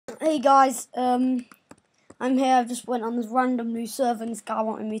Hey guys, I'm here. I've just went on this random new server and this guy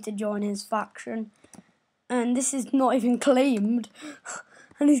wanted me to join his faction. And this is not even claimed.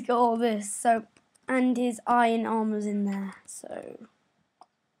 And he's got all this, so, and his iron armor's in there, so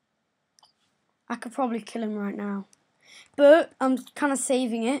I could probably kill him right now. But I'm kind of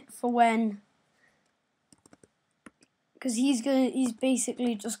saving it for when, because he's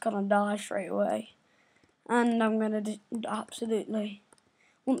basically just gonna die straight away. And I'm gonna absolutely,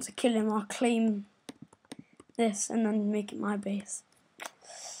 once I kill him, I'll claim this and then make it my base.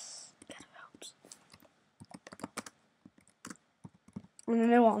 And I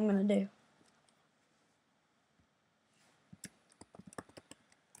know what I'm gonna do.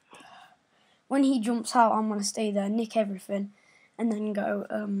 When he jumps out, I'm gonna stay there, nick everything, and then go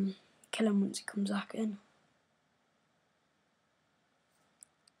kill him once he comes back in.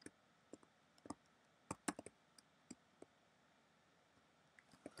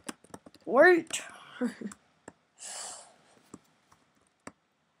 Wait.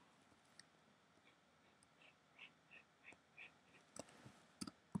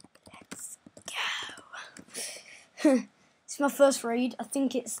 Let's go. It's my first raid. I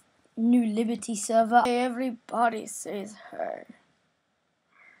think it's New Liberty server. Hey, everybody says her.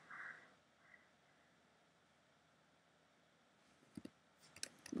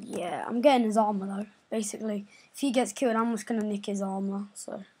 Yeah, I'm getting his armor though. Basically, if he gets killed, I'm just gonna nick his armor.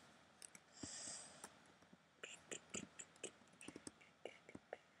 So.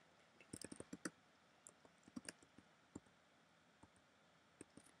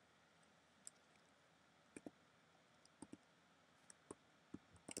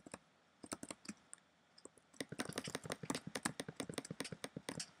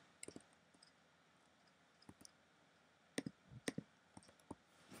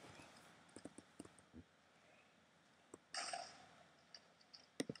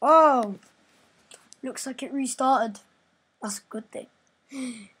 Oh, looks like it restarted. That's a good thing.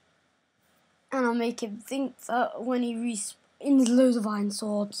 And I'll make him think that when he respawns loads of iron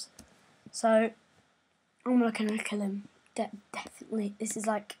swords. So I'm not gonna kill him. Definitely, this is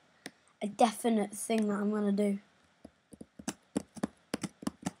like a definite thing that I'm gonna do.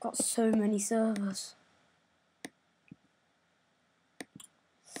 I've got so many servers.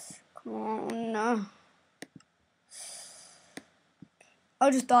 Come on, no. I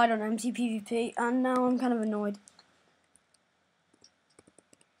just died on MC PvP and now I'm kind of annoyed.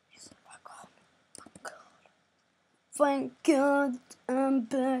 Thank God I'm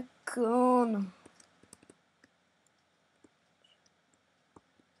back on.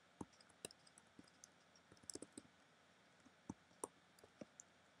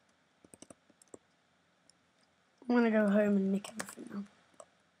 I'm gonna go home and nick everything now.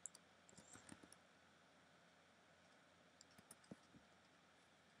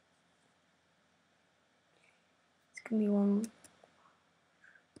 It's gonna be one.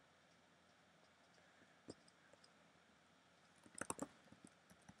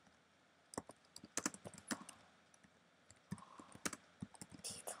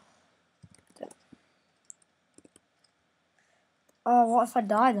 Oh, what if I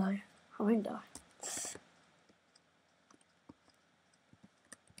die though? I won't die.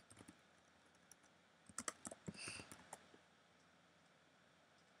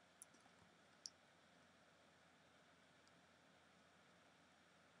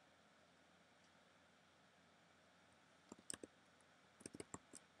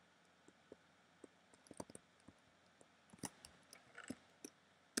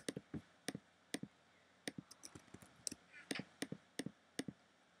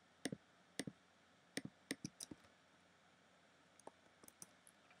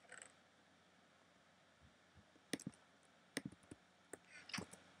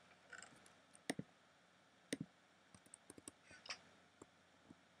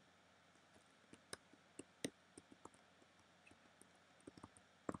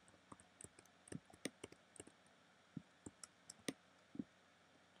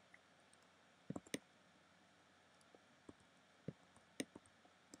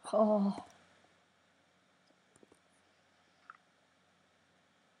 Oh.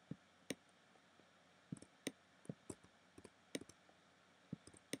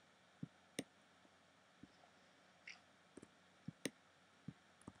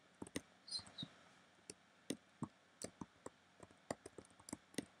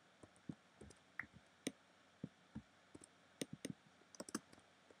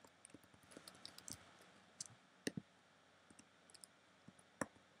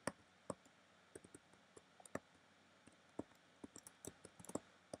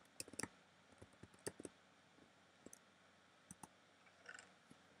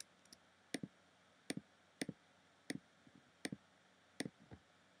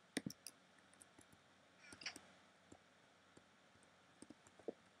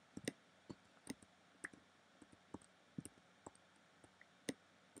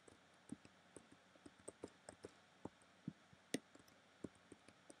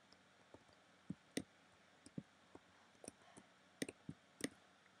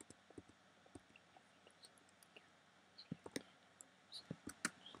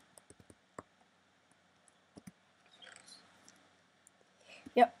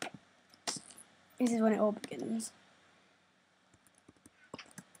 This is when it all begins.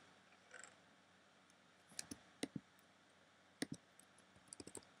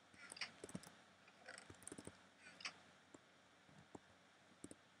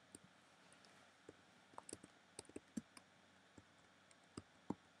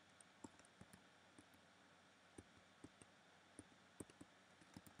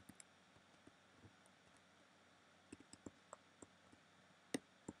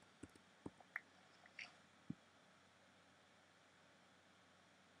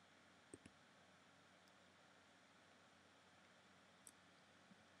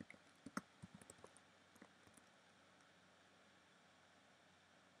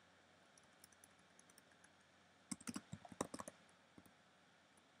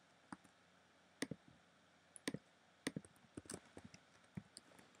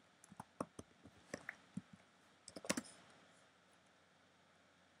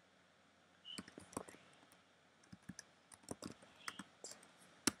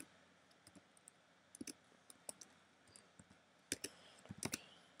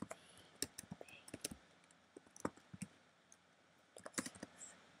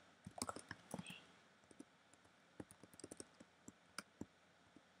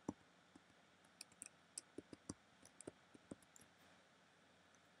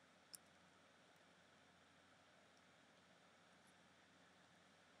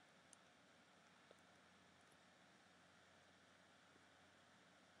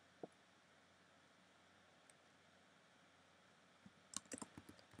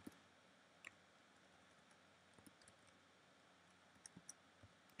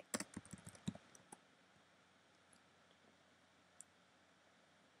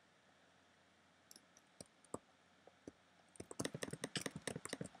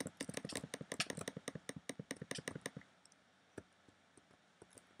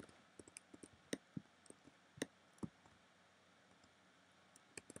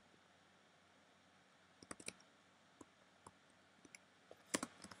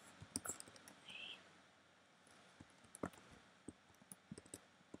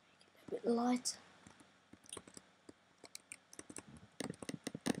 A bit lighter.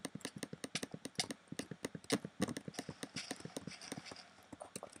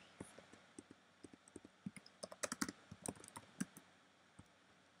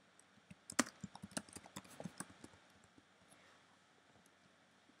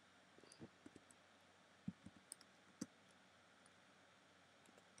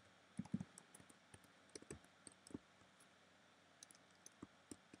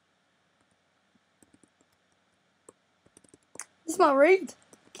 It's not rigged.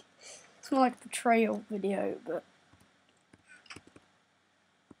 It's more like a betrayal video, but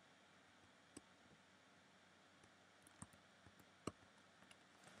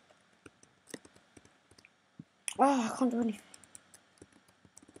oh, I can't do anything.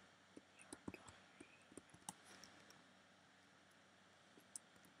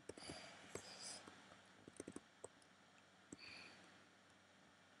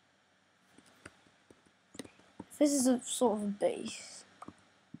 This is a sort of a base.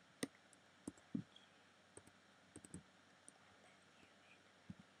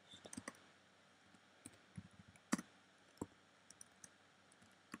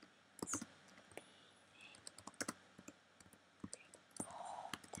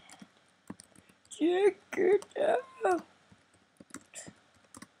 Check it out.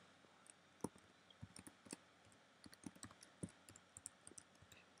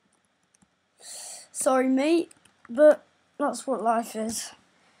 Sorry, mate, but that's what life is.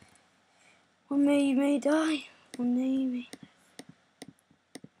 One day you may die, one day you may live.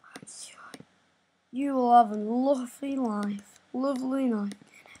 You will have a lovely life. Lovely life.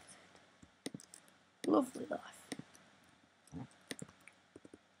 Lovely life.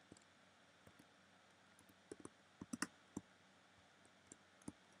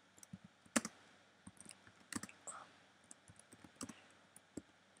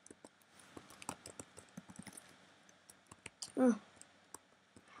 Oh.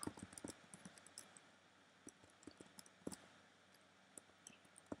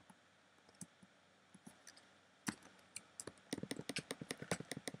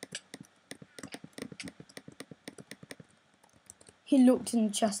 He looked in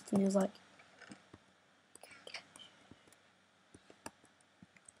the chest and he was like,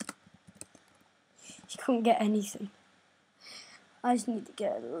 he couldn't get anything. I just need to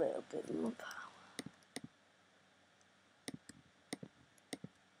get a little bit more power.